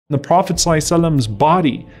The Prophet ﷺ's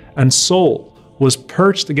body and soul was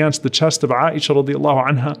perched against the chest of Aisha radiallahu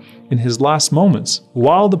anha in his last moments,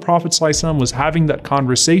 while the Prophet ﷺ was having that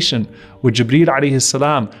conversation with Jibreel alayhi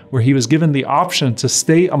salam, where he was given the option to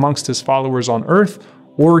stay amongst his followers on earth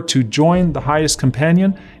or to join the highest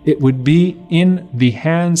companion. It would be in the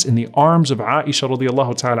hands, in the arms of Aisha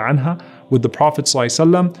radiallahu ta'ala anha, with the Prophet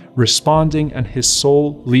ﷺ responding and his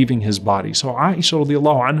soul leaving his body. So Aisha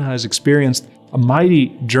radiallahu anha has experienced a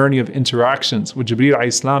mighty journey of interactions with Jibreel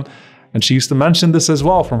alayhi salam. And she used to mention this as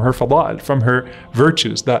well from her fada'il, from her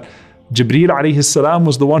virtues, that Jibreel alayhi salam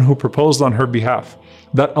was the one who proposed on her behalf.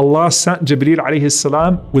 That Allah sent Jibreel alayhi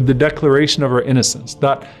salam with the declaration of her innocence.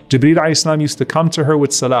 That Jibreel alayhi salam used to come to her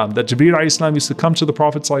with salam. That Jibreel alayhi salam used to come to the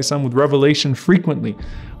Prophet ﷺ with revelation frequently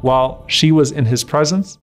while she was in his presence.